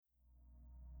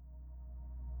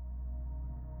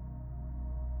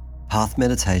Path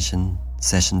Meditation,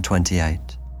 Session 28.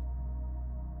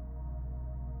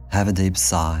 Have a deep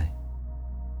sigh.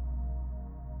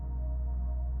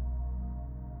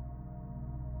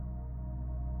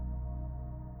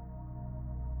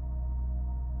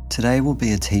 Today will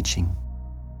be a teaching.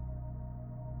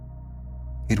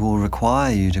 It will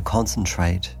require you to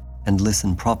concentrate and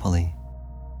listen properly.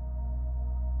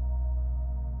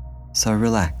 So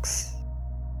relax,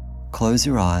 close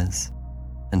your eyes,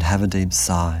 and have a deep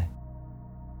sigh.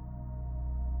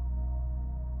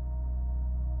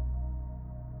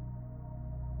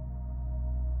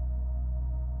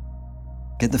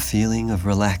 Get the feeling of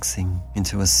relaxing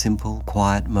into a simple,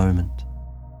 quiet moment.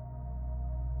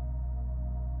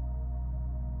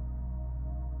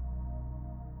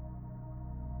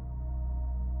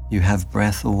 You have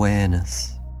breath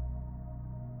awareness.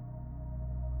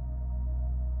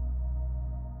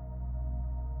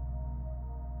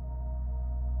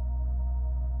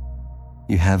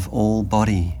 You have all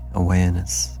body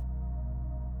awareness.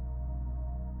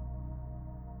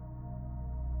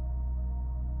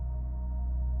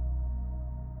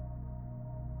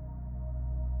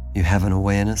 You have an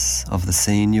awareness of the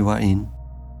scene you are in,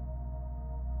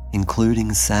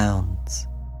 including sounds,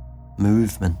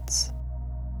 movements.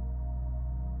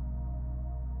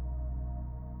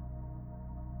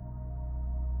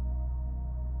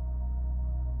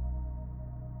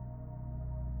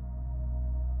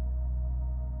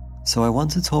 So I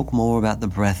want to talk more about the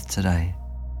breath today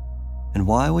and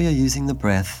why we are using the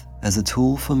breath as a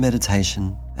tool for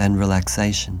meditation and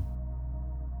relaxation.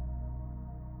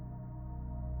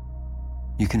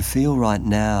 You can feel right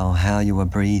now how you are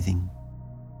breathing.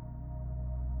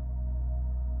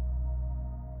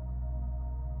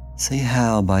 See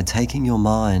how by taking your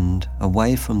mind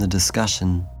away from the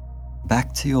discussion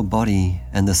back to your body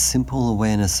and the simple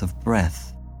awareness of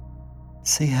breath,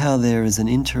 see how there is an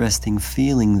interesting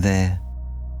feeling there.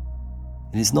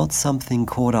 It is not something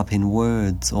caught up in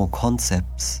words or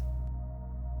concepts.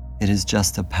 It is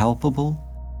just a palpable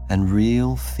and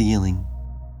real feeling,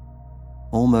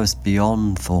 almost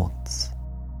beyond thoughts.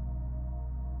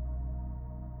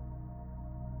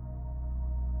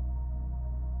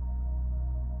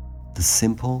 The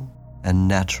simple and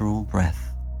natural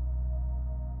breath.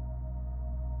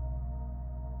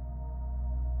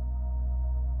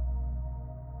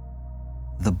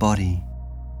 The body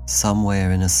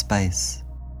somewhere in a space,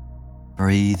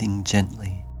 breathing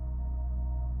gently.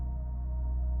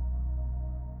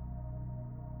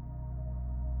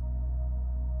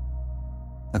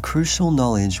 A crucial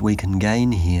knowledge we can gain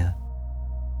here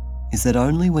is that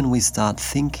only when we start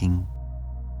thinking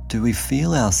do we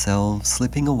feel ourselves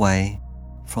slipping away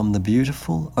from the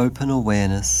beautiful open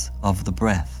awareness of the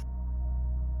breath.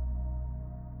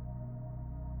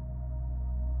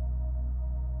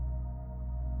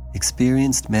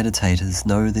 Experienced meditators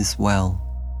know this well.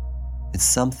 It's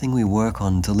something we work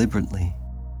on deliberately.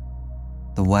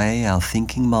 The way our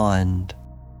thinking mind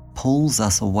pulls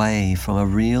us away from a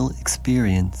real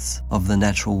experience of the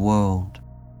natural world.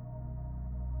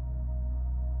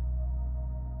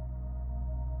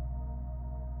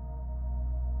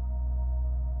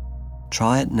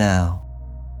 Try it now.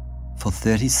 For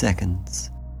 30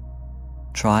 seconds,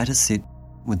 try to sit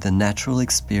with the natural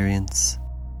experience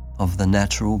of the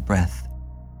natural breath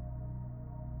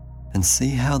and see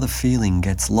how the feeling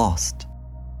gets lost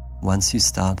once you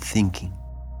start thinking.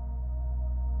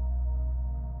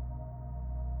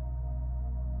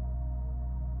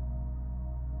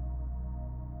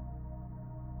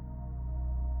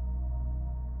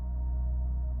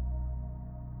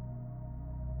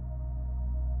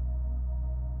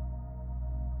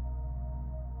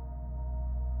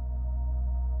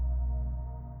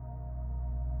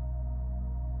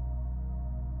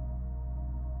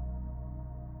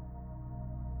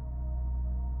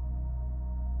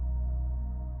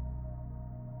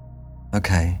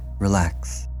 Okay,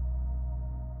 relax.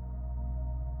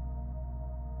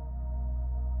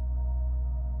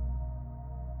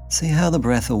 See how the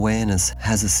breath awareness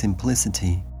has a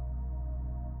simplicity,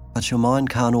 but your mind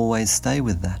can't always stay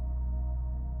with that.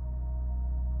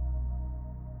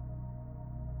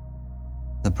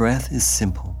 The breath is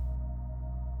simple.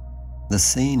 The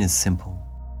scene is simple.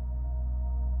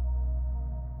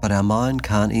 But our mind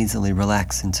can't easily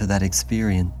relax into that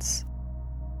experience.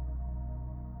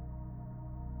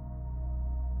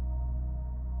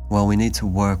 Well, we need to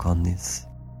work on this.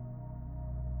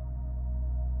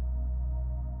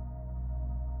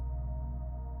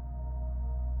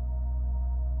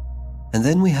 And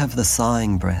then we have the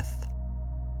sighing breath.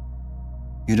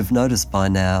 You'd have noticed by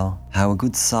now how a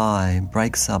good sigh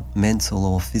breaks up mental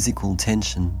or physical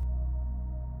tension.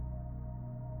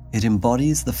 It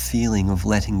embodies the feeling of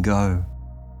letting go.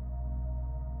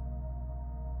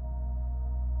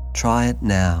 Try it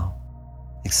now.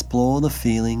 Explore the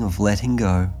feeling of letting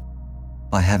go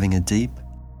by having a deep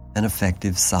and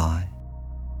effective sigh.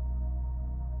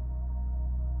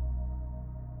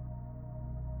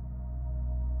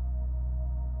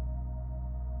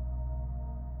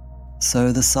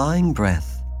 So the sighing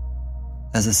breath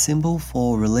as a symbol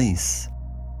for release,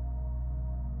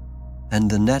 and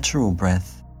the natural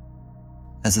breath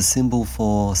as a symbol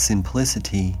for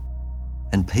simplicity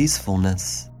and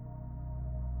peacefulness.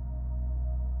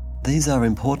 These are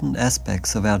important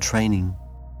aspects of our training.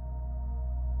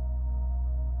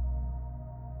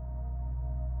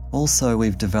 Also,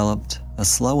 we've developed a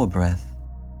slower breath,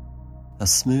 a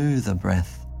smoother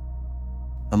breath,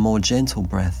 a more gentle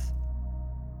breath.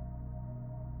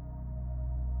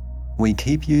 We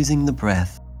keep using the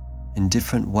breath in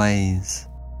different ways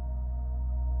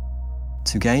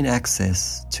to gain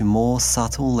access to more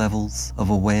subtle levels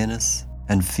of awareness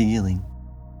and feeling.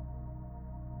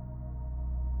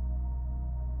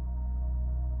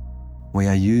 We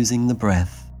are using the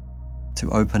breath to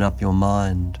open up your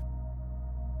mind,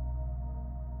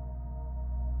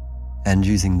 and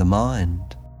using the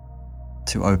mind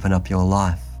to open up your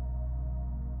life.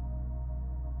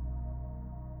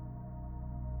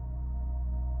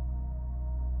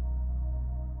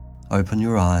 Open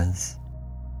your eyes.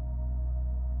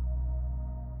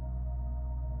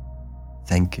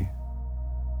 Thank you.